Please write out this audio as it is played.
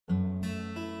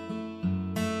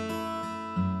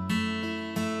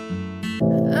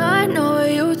I know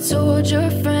you told your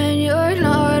friend you're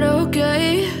not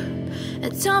okay,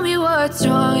 and tell me what's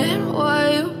wrong and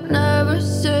why you never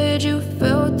said you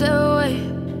felt that way.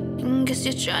 And guess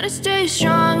you're trying to stay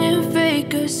strong and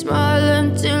fake a smile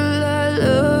until I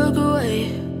look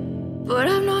away. But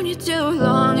I've known you too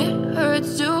long, it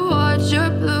hurts to watch your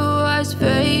blue eyes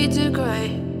fade to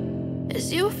gray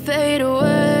as you fade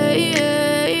away,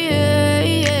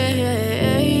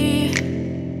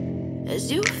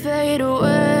 as you fade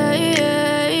away.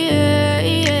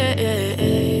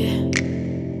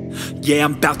 Yeah,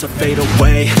 I'm about to fade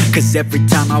away, cause every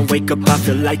time I wake up I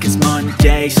feel like it's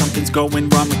Monday. Something's going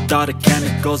wrong with all the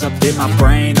chemicals up in my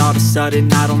brain. All of a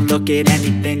sudden I don't look at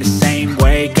anything the same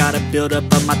way. Gotta build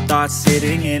up of my thoughts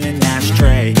sitting in an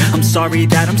ashtray. I'm sorry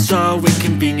that I'm so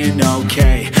inconvenient,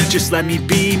 okay. Just let me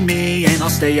be me and I'll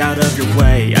stay out of your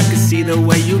way. I can see the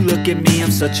way you look at me,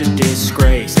 I'm such a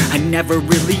disgrace. I never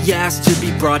really asked to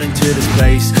be brought into this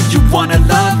place. You wanna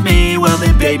love me? Well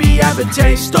then baby I have a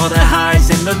taste. All the highs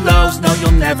and the lows, no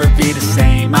you'll never be the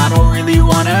same. I don't really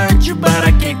wanna hurt you but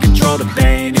I can't control the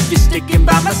pain. If you're sticking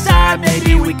by my side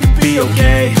maybe we could be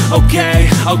okay.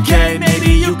 Okay,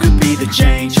 maybe you could be the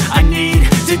change I need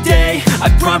today. I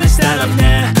promise that I've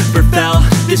never felt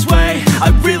this way. I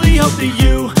really hope that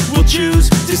you will choose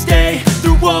to stay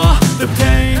through all the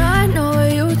pain. I know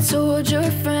you told your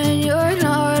friend you're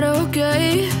not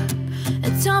okay,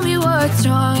 and tell me what's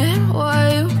wrong and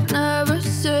why you never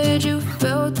said you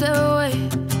felt that way.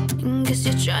 And guess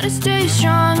you're trying to stay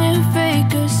strong and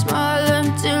fake a smile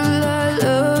until I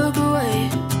look away.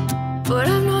 But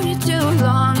I've known you too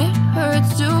long, it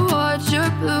hurts to watch your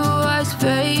blue eyes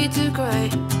fade to gray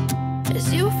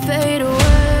as you fade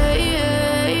away,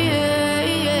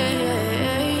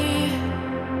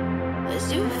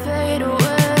 as you fade away,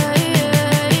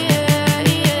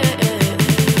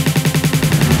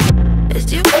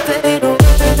 as you fade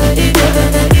away.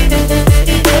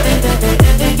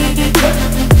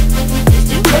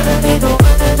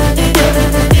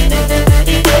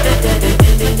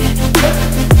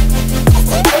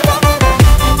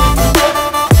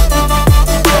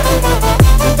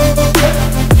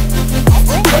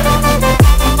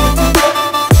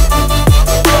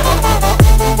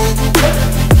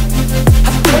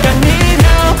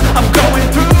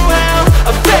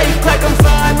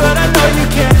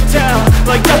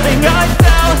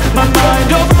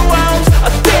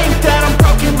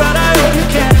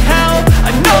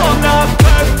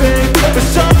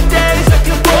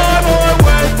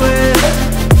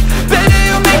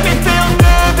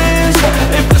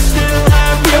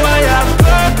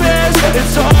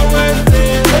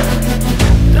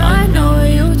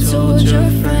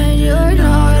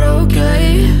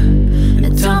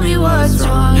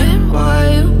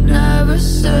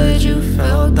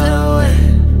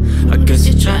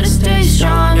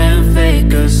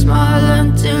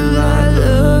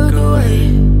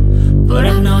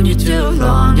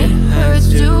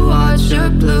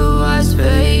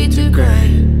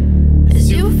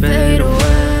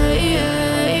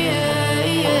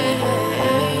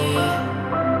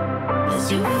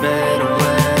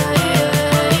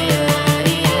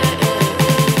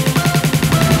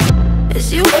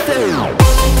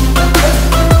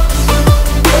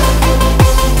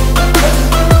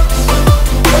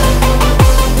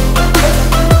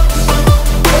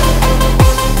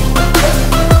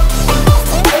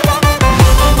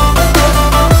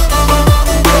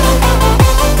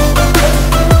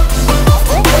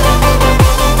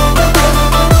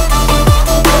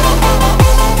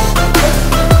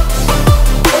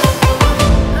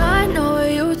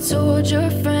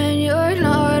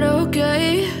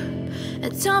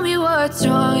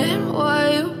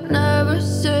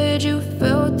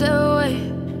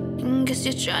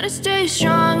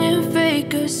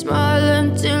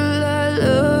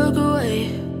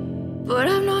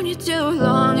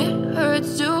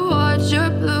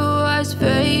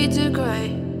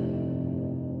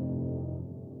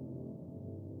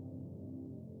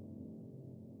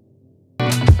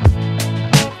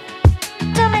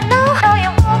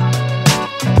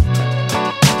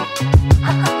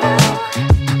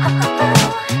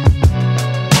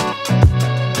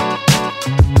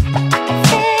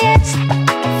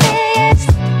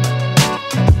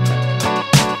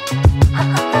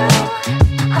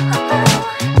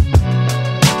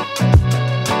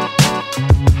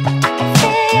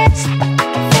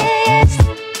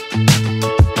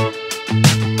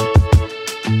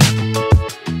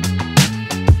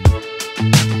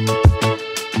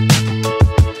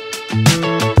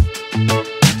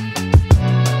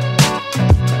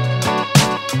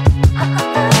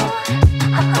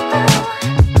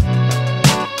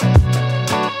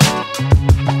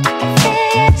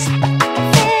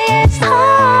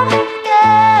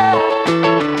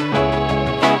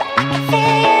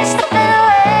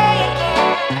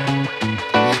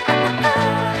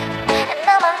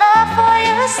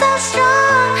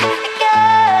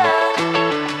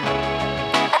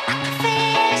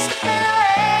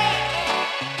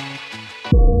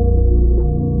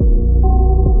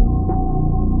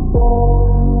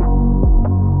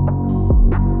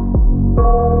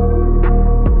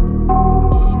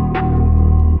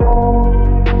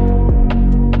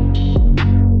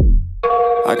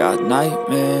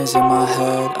 nightmares in my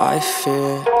head, I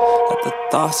fear that the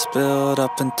thoughts build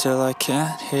up until I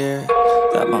can't hear,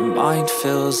 that my mind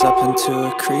fills up into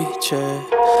a creature,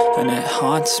 and it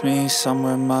haunts me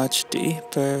somewhere much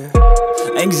deeper.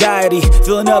 Anxiety,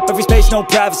 filling up every space, no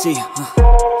privacy.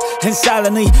 And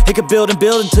silently, it could build and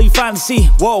build until you finally see,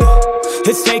 whoa,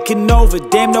 it's taking over,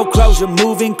 damn, no closure,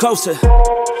 moving closer.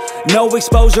 No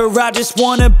exposure, I just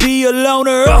wanna be a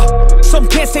loner. Some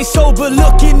can't stay sober,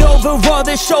 looking over all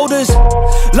their shoulders,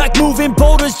 like moving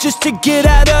boulders just to get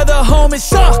out of the home. It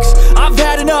sucks, I've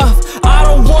had enough, I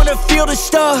don't wanna feel the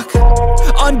stuck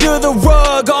under the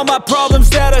rug, all my problems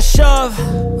that I shove.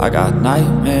 I got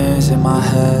nightmares in my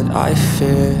head, I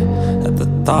fear that the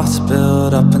thoughts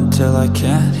build up until I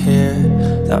can't hear,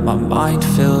 that my mind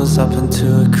fills up into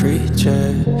a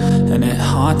creature, and it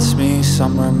haunts me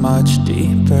somewhere much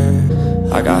deeper.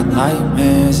 I got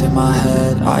nightmares in my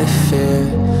head, I fear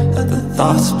that the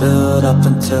thoughts build up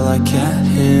until I can't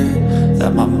hear,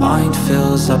 that my mind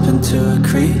fills up into a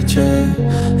creature,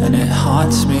 and it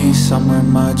haunts me somewhere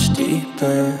much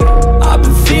deeper. I've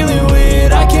been feeling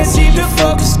weird, I can't seem to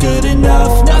focus good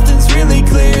enough, nothing's really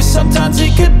clear, sometimes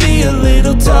it could be a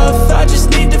little tough. I just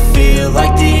need to feel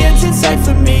like the end's in sight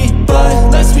for me,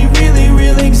 but let's be really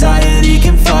real, anxiety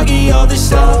can foggy all this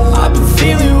stuff. I've been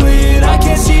feeling weird, I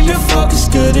can't seem to focus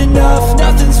good enough,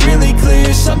 nothing's really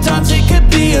clear, sometimes it could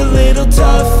be a little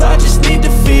tough. I just need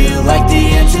to feel like the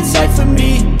end's in sight for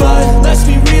me, but let's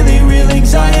be really real,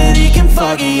 anxiety can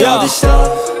foggy all this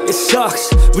stuff. It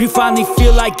sucks when you finally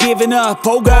feel like giving up.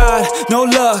 Oh God, no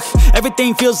luck,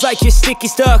 everything feels like you're sticky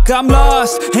stuck. I'm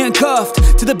lost,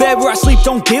 handcuffed to the bed where I sleep,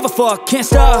 don't give a fuck. Can't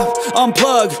stop,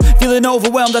 unplug, feeling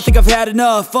overwhelmed, I think I've had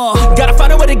enough. Gotta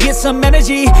find a way to get some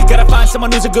energy, gotta find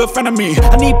someone who's a good friend of me.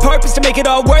 I need purpose to make it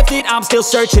all worth it, I'm still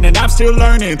searching and I'm still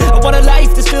learning. I want a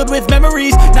life that's filled with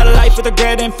memories, not a life with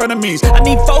regret and frenemies. I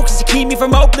need focus to keep me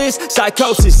from hopeless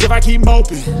psychosis if I keep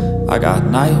moping. I got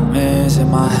nightmares in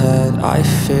my head, I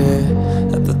fear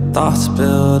that the thoughts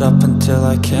build up until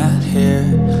I can't hear,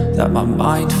 that my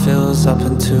mind fills up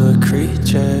into a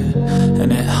creature,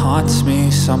 and it haunts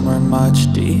me somewhere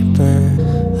much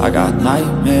deeper. I got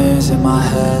nightmares in my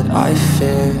head, I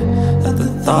fear that the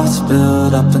thoughts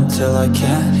build up until I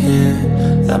can't hear,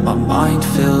 that my mind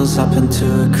fills up into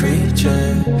a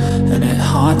creature, and it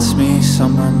haunts me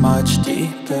somewhere much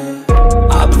deeper.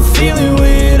 I've been feeling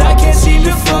weird, I can't seem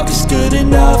to focus good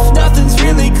enough, nothing's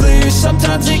really clear,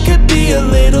 sometimes it could be a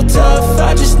little tough.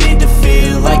 I just need to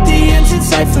feel like the end's in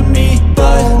sight for me,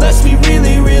 but let's be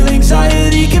really real,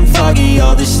 anxiety can foggy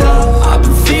all this stuff.